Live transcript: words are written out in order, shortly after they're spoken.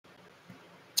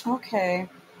Okay.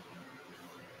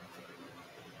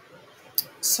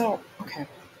 So, okay.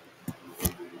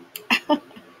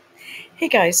 Hey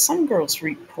guys, some girls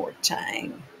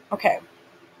reporting. Okay.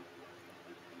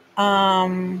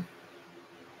 Um,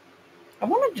 I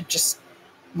wanted to just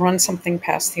run something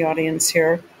past the audience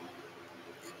here.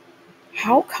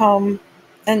 How come?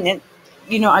 And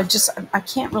I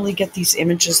can't really get these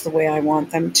images the way I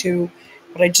want them to,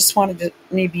 but I just wanted to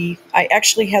maybe. I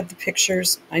actually had the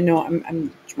pictures. I know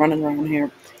I'm running around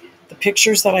here. The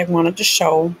pictures that I wanted to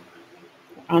show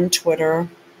on Twitter,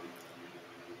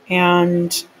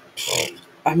 and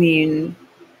I mean,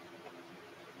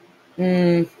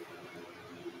 mm,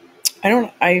 I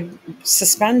don't. I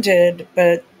suspended,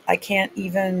 but I can't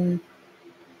even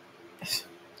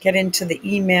get into the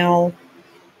email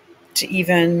to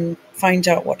even find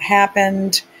out what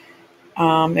happened.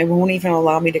 It won't even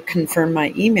allow me to confirm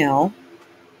my email,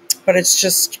 but it's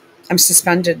just I'm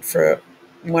suspended for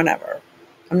whenever.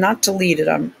 I'm not deleted.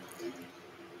 I'm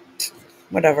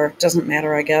whatever. It doesn't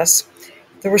matter, I guess.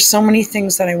 There were so many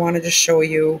things that I wanted to show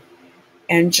you,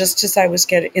 and just as I was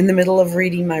getting in the middle of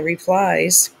reading my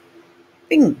replies,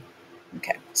 bing.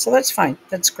 Okay, so that's fine.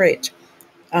 That's great.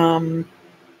 Um,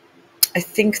 I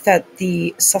think that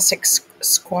the Sussex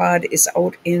squad is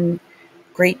out in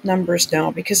great numbers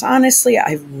now because honestly,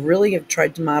 I really have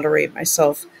tried to moderate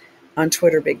myself on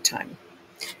Twitter big time.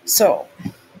 So,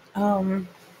 um,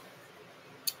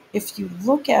 if you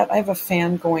look at, I have a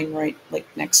fan going right like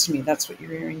next to me. That's what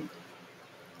you're hearing.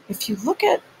 If you look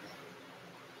at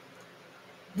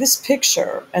this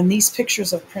picture and these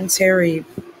pictures of Prince Harry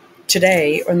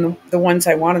today, and the ones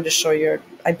I wanted to show you,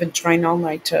 I've been trying all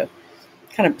night to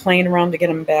kind of playing around to get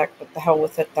them back, but the hell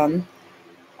with it then.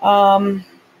 Um,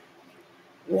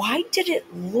 why did it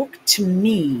look to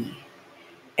me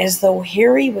as though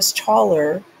Harry was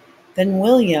taller than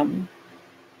William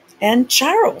and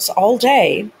Charles all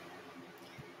day?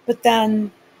 But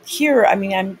then here, I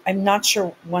mean, I'm not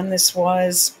sure when this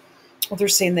was. Well, they're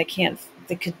saying they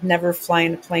could never fly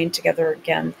in a plane together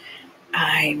again.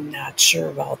 I'm not sure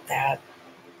about that.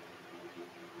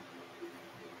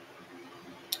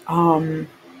 Um,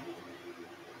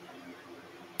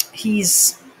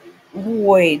 he's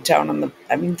way down on the.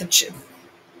 I mean,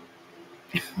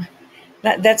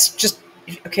 that's just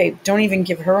okay. Don't even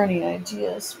give her any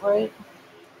ideas, right?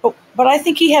 Oh, but I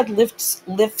think he had lifts.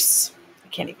 I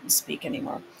can't even speak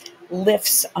anymore.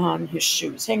 Lifts on his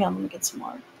shoes. Hang on, let me get some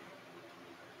more.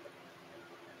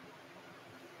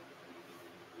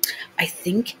 I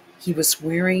think he was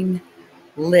wearing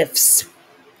lifts.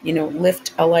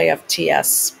 Lift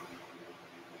LAFTS.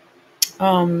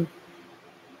 Um,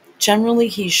 Generally,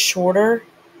 he's shorter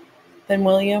than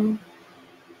William,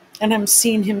 and I'm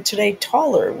seeing him today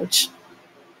taller, which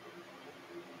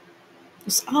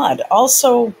is odd.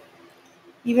 Also,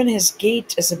 even his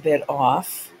gait is a bit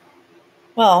off.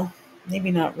 Well, maybe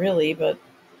not really, but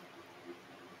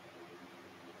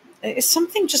it's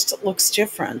something just looks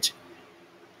different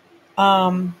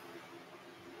um,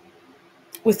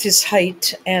 with his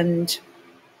height. And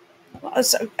well,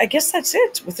 so I guess that's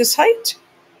it. With his height,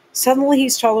 suddenly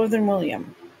he's taller than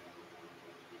William.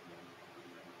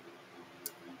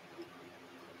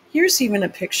 Here's even a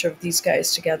picture of these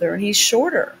guys together, and he's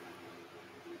shorter.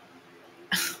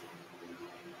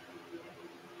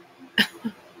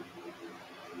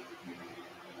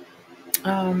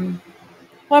 Um,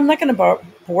 well, I'm not going to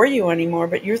bore you anymore,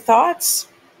 but your thoughts?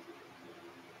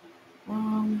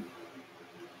 Um,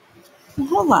 well,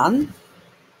 hold on.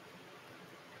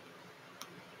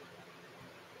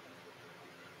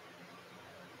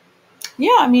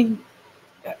 Yeah, I mean,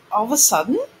 all of a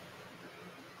sudden,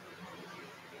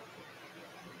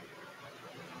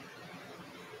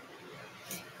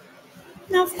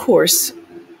 now, of course,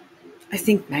 I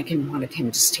think Megan wanted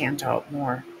him to stand out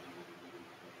more.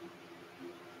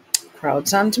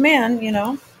 Crowds on demand.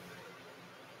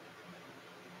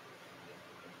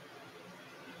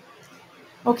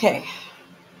 Okay,